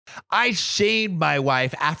I shamed my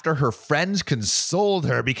wife after her friends consoled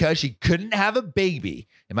her because she couldn't have a baby.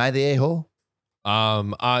 Am I the a-hole?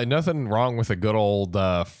 Nothing wrong with a good old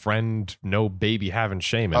friend, no baby having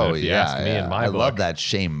shame. Oh, if you yeah. ask me in my I book. love that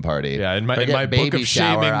shame party. Yeah, in my Forget book baby of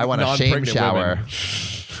shower. shaming I want a shame non-pregnant shower. women.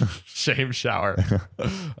 Shame shower.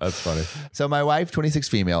 That's funny. So my wife, 26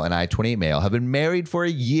 female, and I, 28 male, have been married for a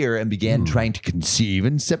year and began trying to conceive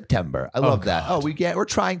in September. I love that. Oh, we're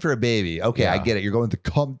trying for a baby. Okay, Yeah. I get it. You're going to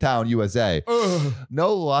Cometown, USA.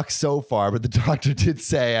 No luck so far, but the doctor did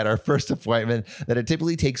say at our first appointment that it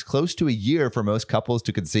typically takes close to a year for most couples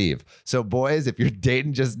to conceive. So boys, if you're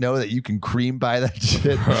dating, just know that you can cream by that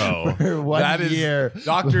shit for 1 year.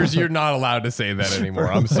 Doctors, you're not allowed to say that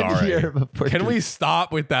anymore. I'm sorry. Can we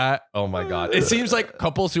stop with that? Oh my God. It seems like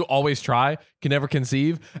couples who always try can never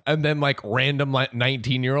conceive, and then like random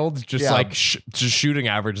 19-year-olds just just shooting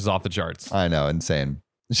averages off the charts. I know, insane.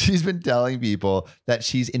 She's been telling people that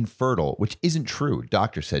she's infertile, which isn't true.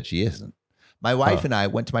 Doctor said she isn't. My wife and I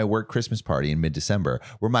went to my work Christmas party in mid-December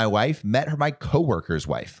where my wife met my coworker's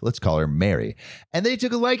wife. Let's call her Mary. And they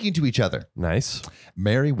took a liking to each other. Nice.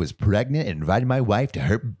 Mary was pregnant and invited my wife to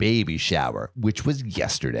her baby shower, which was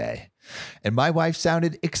yesterday. And my wife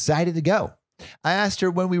sounded excited to go. I asked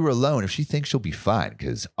her when we were alone if she thinks she'll be fine,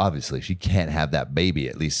 because obviously she can't have that baby,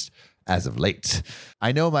 at least as of late.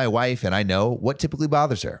 I know my wife and I know what typically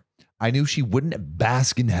bothers her. I knew she wouldn't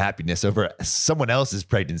bask in happiness over someone else's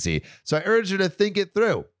pregnancy, so I urged her to think it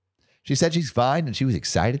through. She said she's fine and she was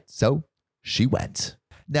excited, so she went.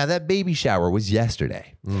 Now, that baby shower was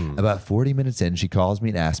yesterday. About 40 minutes in, she calls me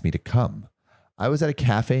and asks me to come. I was at a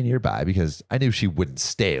cafe nearby because I knew she wouldn't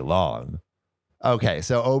stay long. Okay,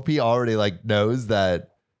 so OP already knows that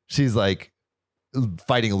she's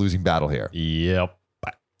fighting a losing battle here. Yep.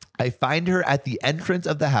 I find her at the entrance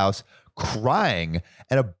of the house crying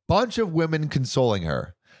and a bunch of women consoling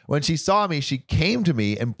her. When she saw me, she came to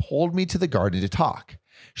me and pulled me to the garden to talk.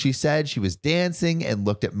 She said she was dancing and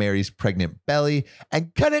looked at Mary's pregnant belly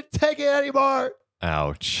and couldn't take it anymore.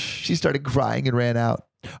 Ouch. She started crying and ran out.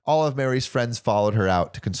 All of Mary's friends followed her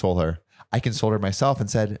out to console her. I consoled her myself and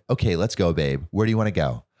said, okay, let's go, babe. Where do you want to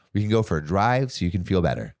go? We can go for a drive so you can feel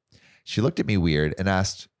better. She looked at me weird and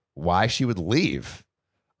asked why she would leave.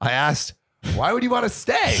 I asked, why would you want to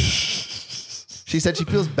stay? She said she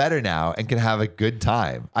feels better now and can have a good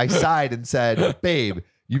time. I sighed and said, babe,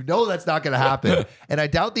 you know that's not going to happen. And I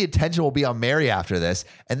doubt the attention will be on Mary after this.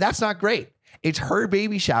 And that's not great. It's her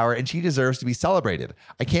baby shower and she deserves to be celebrated.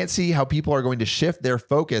 I can't see how people are going to shift their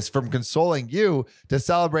focus from consoling you to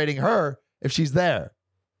celebrating her if she's there.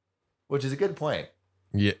 Which is a good point.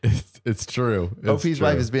 Yeah, it's true. OP's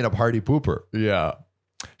wife is being a party pooper. Yeah.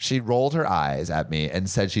 She rolled her eyes at me and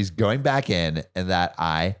said she's going back in and that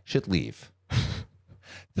I should leave.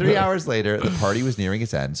 3 hours later, the party was nearing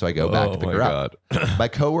its end, so I go back to pick her up. My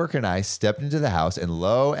coworker and I stepped into the house, and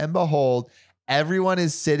lo and behold, everyone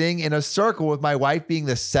is sitting in a circle with my wife being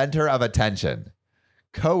the center of attention.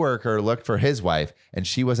 Coworker looked for his wife, and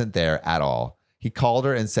she wasn't there at all. He called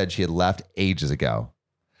her and said she had left ages ago.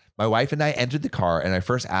 My wife and I entered the car, and I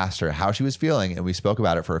first asked her how she was feeling, and we spoke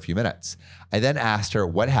about it for a few minutes. I then asked her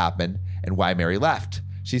what happened and why Mary left.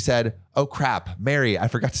 She said, oh crap, Mary, I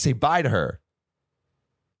forgot to say bye to her.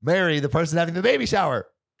 Mary, the person having the baby shower.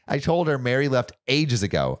 I told her Mary left ages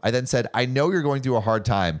ago. I then said, I know you're going through a hard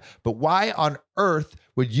time, but why on earth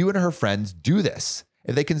would you and her friends do this?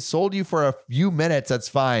 If they consoled you for a few minutes, that's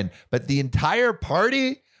fine. But the entire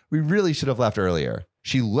party, we really should have left earlier.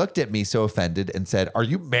 She looked at me so offended and said, are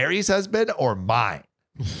you Mary's husband or mine?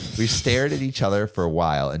 We stared at each other for a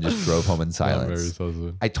while and just drove home in silence.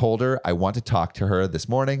 I told her I want to talk to her this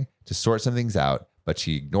morning to sort some things out, but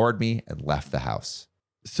she ignored me and left the house.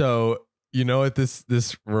 So, you know what this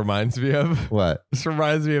reminds me of? What? This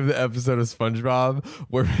reminds me of the episode of SpongeBob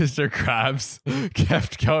where Mr. Krabs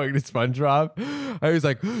kept going to SpongeBob. I was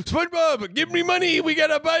like, SpongeBob, give me money. We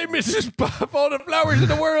got to buy Mrs. Bob all the flowers in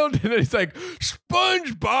the world. And then he's like,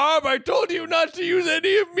 SpongeBob, I told you not to use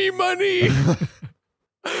any of me money.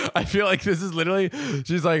 I feel like this is literally,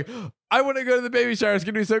 she's like, I want to go to the baby shower. It's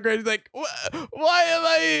going to be so great. He's like, why am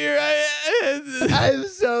I here? I'm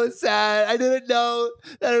so sad. I didn't know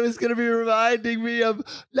that it was going to be reminding me of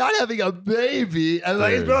not having a baby. I'm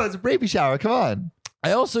like, bro, it's a baby shower. Come on.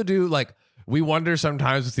 I also do we wonder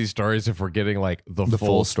sometimes with these stories if we're getting the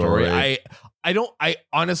full story. I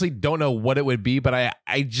honestly don't know what it would be, but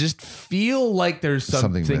I just feel like there's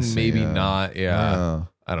something missing, maybe not. Yeah.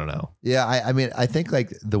 I don't know. Yeah. I mean, I think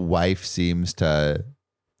the wife seems just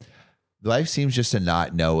to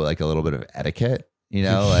not know a little bit of etiquette, you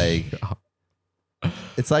know,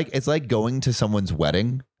 It's like going to someone's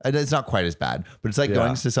wedding. And it's not quite as bad, but it's like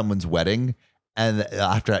going to someone's wedding and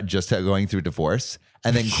after just going through divorce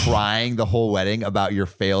and then crying the whole wedding about your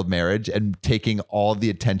failed marriage and taking all the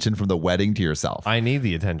attention from the wedding to yourself. I need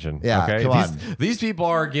the attention. Yeah, okay. come on. These people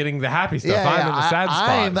are getting the happy stuff. I'm in the sad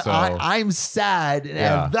spot. I'm sad,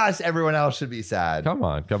 and thus everyone else should be sad. Come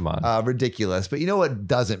on. Ridiculous. But you know what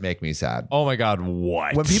doesn't make me sad? Oh my God,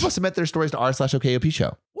 what? When people submit their stories to r/OKOP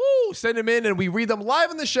show. Woo! Send them in and we read them live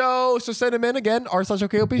on the show. So send them in again,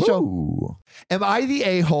 r/OKOP show. Woo. Am I the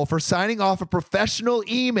a-hole for signing off a professional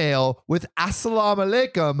email with Assalamu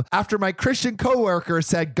alaikum after my Christian coworker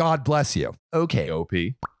said, God bless you? Okay. OP.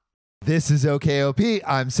 This is OKOP.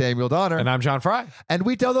 I'm Samuel Donner. And I'm John Fry. And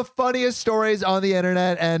we tell the funniest stories on the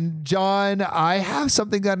internet. And John, I have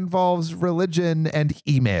something that involves religion and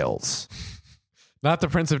emails. Not the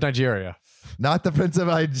Prince of Nigeria. Not the Prince of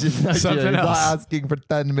Nigeria. Something else. Not asking for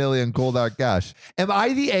 10 million cold hard cash. Am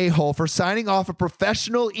I the a-hole for signing off a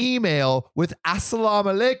professional email with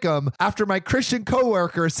Assalamu alaikum after my Christian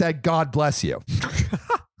coworker said, God bless you?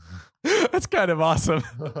 That's kind of awesome.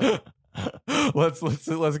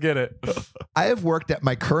 Let's get it. I have worked at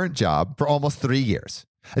my current job for almost 3 years.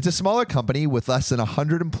 It's a smaller company with less than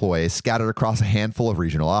 100 employees scattered across a handful of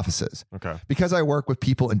regional offices. Okay. Because I work with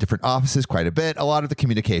people in different offices quite a bit, a lot of the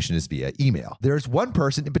communication is via email. There's one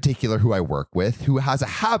person in particular who I work with who has a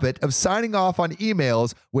habit of signing off on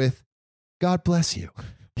emails with, God bless you.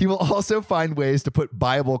 He will also find ways to put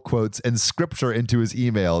Bible quotes and scripture into his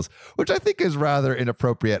emails, which I think is rather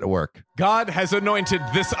inappropriate at work. God has anointed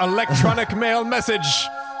this electronic mail message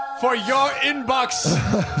for your inbox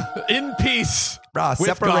in peace.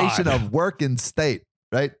 Separation God. of work and state,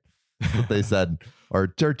 right? That's what they said. Or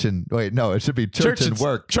church and, wait, no, it should be church and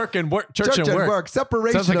work. Church and work. Church and work.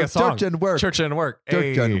 Separation like of church and work. Church and work.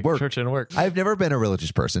 Church and work. Church and work. I've never been a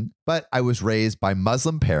religious person, but I was raised by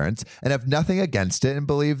Muslim parents and have nothing against it and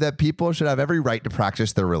believe that people should have every right to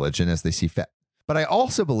practice their religion as they see fit. But I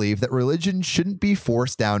also believe that religion shouldn't be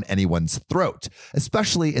forced down anyone's throat,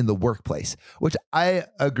 especially in the workplace, which I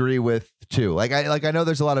agree with too. I know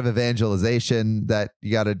there's a lot of evangelization that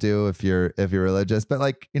you got to do if you're religious, but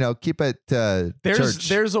keep it church.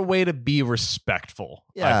 There's a way to be respectful.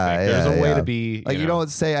 Yeah, I think. There's a way to be you don't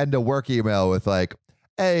say end a work email with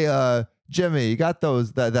hey, Jimmy, you got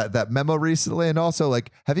that memo recently? And also,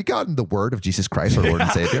 have you gotten the word of Jesus Christ, our Lord and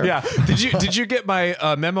Savior? Yeah. Did you get my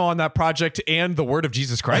memo on that project and the word of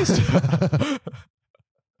Jesus Christ?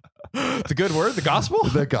 The good word, the gospel?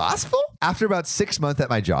 The gospel? After about 6 months at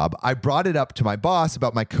my job, I brought it up to my boss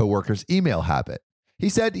about my coworker's email habit. He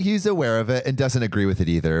said he's aware of it and doesn't agree with it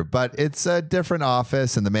either, but it's a different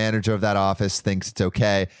office and the manager of that office thinks it's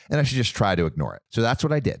okay and I should just try to ignore it. So that's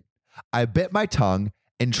what I did. I bit my tongue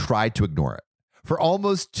and tried to ignore it. For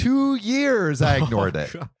almost 2 years, I ignored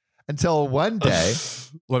it. God. Until one day...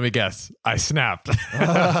 Let me guess. I snapped.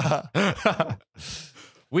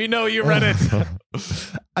 We know you read it.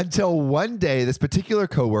 Until one day, this particular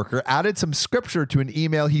coworker added some scripture to an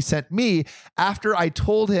email he sent me after I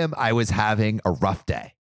told him I was having a rough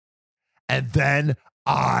day. And then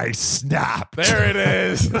I snapped. There it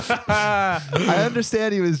is. I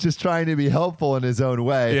understand he was just trying to be helpful in his own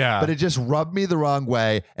way, but it just rubbed me the wrong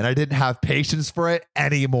way and I didn't have patience for it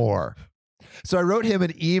anymore. So I wrote him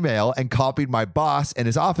an email and copied my boss and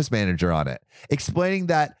his office manager on it, explaining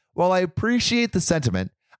that while I appreciate the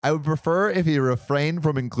sentiment, I would prefer if he refrained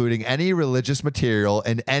from including any religious material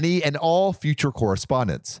in any and all future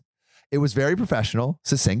correspondence. It was very professional,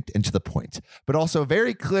 succinct, and to the point, but also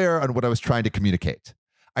very clear on what I was trying to communicate.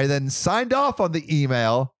 I then signed off on the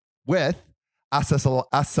email with Assalamu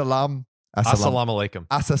alaikum.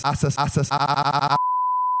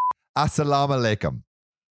 Assalamu alaikum.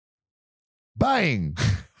 Bang!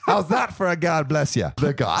 How's that for a God bless you?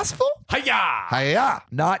 The gospel? Hiya! Hiya!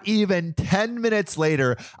 Not even 10 minutes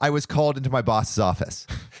later, I was called into my boss's office.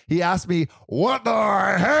 He asked me what the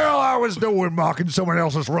hell I was doing mocking someone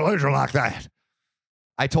else's religion like that.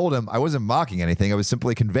 I told him I wasn't mocking anything. I was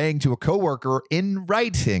simply conveying to a coworker in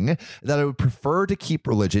writing that I would prefer to keep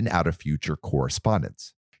religion out of future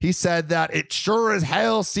correspondence. He said that it sure as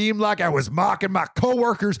hell seemed like I was mocking my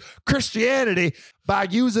coworker's Christianity by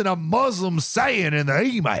using a Muslim saying in the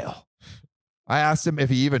email. I asked him if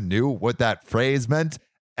he even knew what that phrase meant,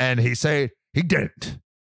 and he said he didn't.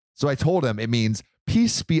 So I told him it means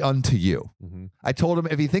peace be unto you. Mm-hmm. I told him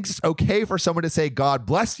if he thinks it's okay for someone to say God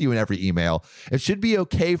bless you in every email, it should be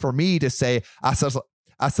okay for me to say assalamu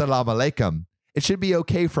alaikum. It should be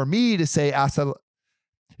okay for me to say assalamu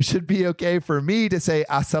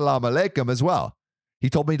alaikum as well. He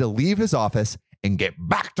told me to leave his office and get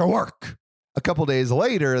back to work. A couple days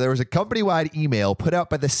later, there was a company-wide email put out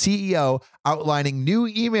by the CEO outlining new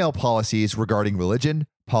email policies regarding religion,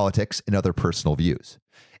 politics, and other personal views.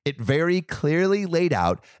 It very clearly laid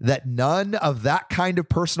out that none of that kind of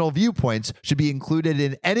personal viewpoints should be included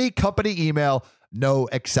in any company email, no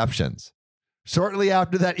exceptions. Shortly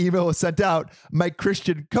after that email was sent out, my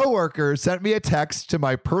Christian coworker sent me a text to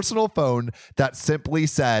my personal phone that simply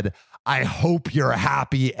said, "I hope you're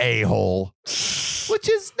happy, a-hole." Which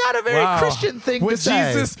is not a very Christian thing to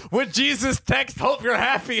say. Would Jesus text, "Hope you're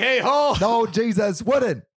happy, a-hole"? No, Jesus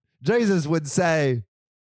wouldn't. Jesus would say,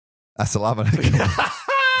 "Assalamu alaikum."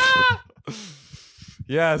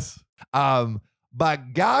 Yes.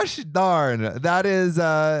 But gosh darn, that is,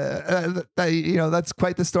 that's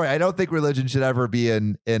quite the story. I don't think religion should ever be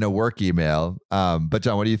in a work email. But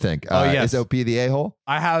John, what do you think? Yes. Is OP the a-hole?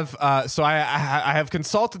 I have, I have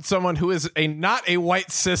consulted someone who is not a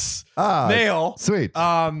white cis male. Sweet.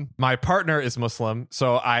 My partner is Muslim.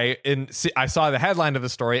 So I saw the headline of the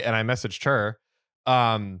story and I messaged her.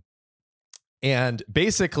 And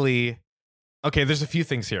basically, okay, there's a few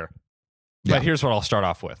things here. But here's what I'll start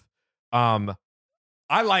off with.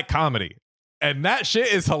 I like comedy, and that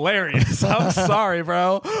shit is hilarious. I'm sorry,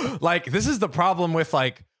 bro. Like, this is the problem with,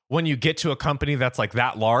 like, when you get to a company that's like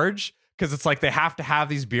that large, because it's like they have to have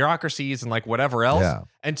these bureaucracies and like whatever else. Yeah.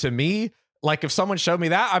 And to me, like, if someone showed me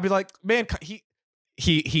that, I'd be like, man,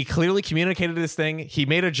 he clearly communicated this thing. He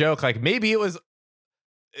made a joke. Like, maybe it was,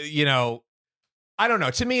 I don't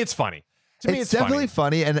know. To me, it's funny. It's definitely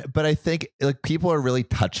funny, but I think like people are really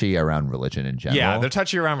touchy around religion in general. Yeah, they're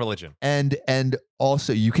touchy around religion, and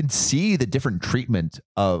also you can see the different treatment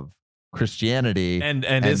of Christianity and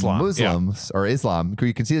Islam, Muslims or Islam.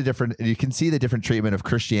 You can see the different treatment of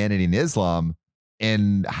Christianity and Islam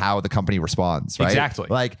in how the company responds, right? Exactly.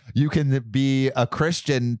 Like, you can be a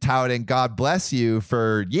Christian touting "God bless you"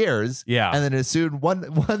 for years, and then as soon one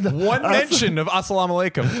mention of "Assalamu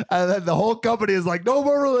alaikum," and then the whole company is like, "No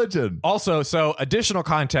more religion." Also, so additional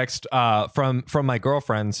context from my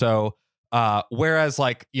girlfriend. So whereas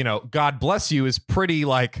like, "God bless you" is pretty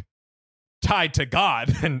like tied to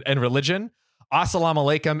God and religion, "Assalamu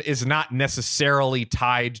alaikum" is not necessarily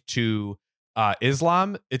tied to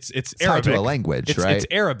Islam. It's Arabic. Tied to a language, right? It's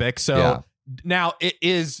Arabic. So now it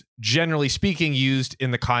is generally speaking used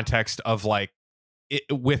in the context of like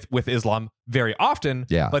with Islam very often.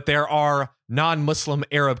 Yeah. But there are non-Muslim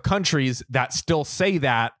Arab countries that still say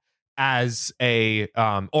that as a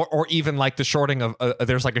or even like the shorting of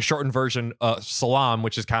there's like a shortened version of salam,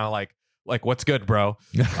 which is kind of like what's good, bro.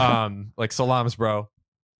 Like salams, bro.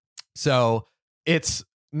 So it's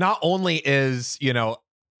not only is,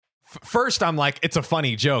 first, I'm like, it's a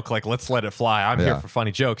funny joke. Like, let's let it fly. I'm here for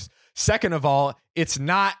funny jokes. Second of all, it's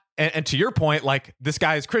not. And to your point, like, this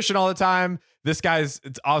guy is Christian all the time. This guy's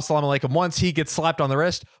it's Assalamu alaikum once he gets slapped on the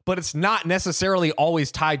wrist, but it's not necessarily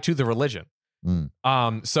always tied to the religion.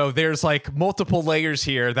 So there's like multiple layers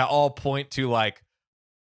here that all point to like,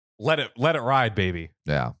 let it ride, baby.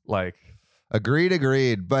 Yeah. Like,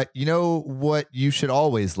 agreed. But you know what you should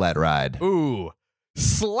always let ride? Ooh,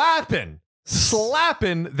 slapping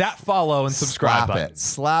that follow and subscribe button.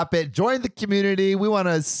 Slap it. Join the community. We want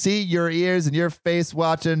to see your ears and your face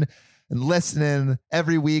watching and listening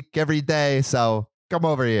every week, every day. So come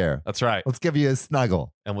over here. That's right. Let's give you a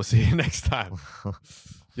snuggle. And we'll see you next time.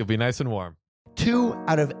 You'll be nice and warm. 2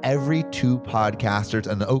 out of every 2 podcasters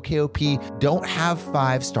on the OKOP don't have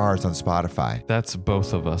 5 stars on Spotify. That's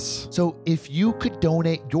both of us. So if you could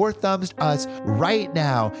donate your thumbs to us right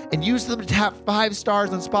now and use them to tap 5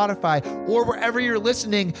 stars on Spotify or wherever you're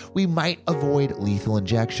listening, we might avoid lethal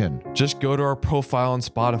injection. Just go to our profile on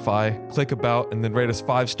Spotify, click about, and then rate us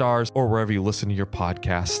 5 stars or wherever you listen to your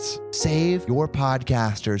podcasts. Save your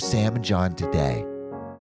podcasters, Sam and John, today.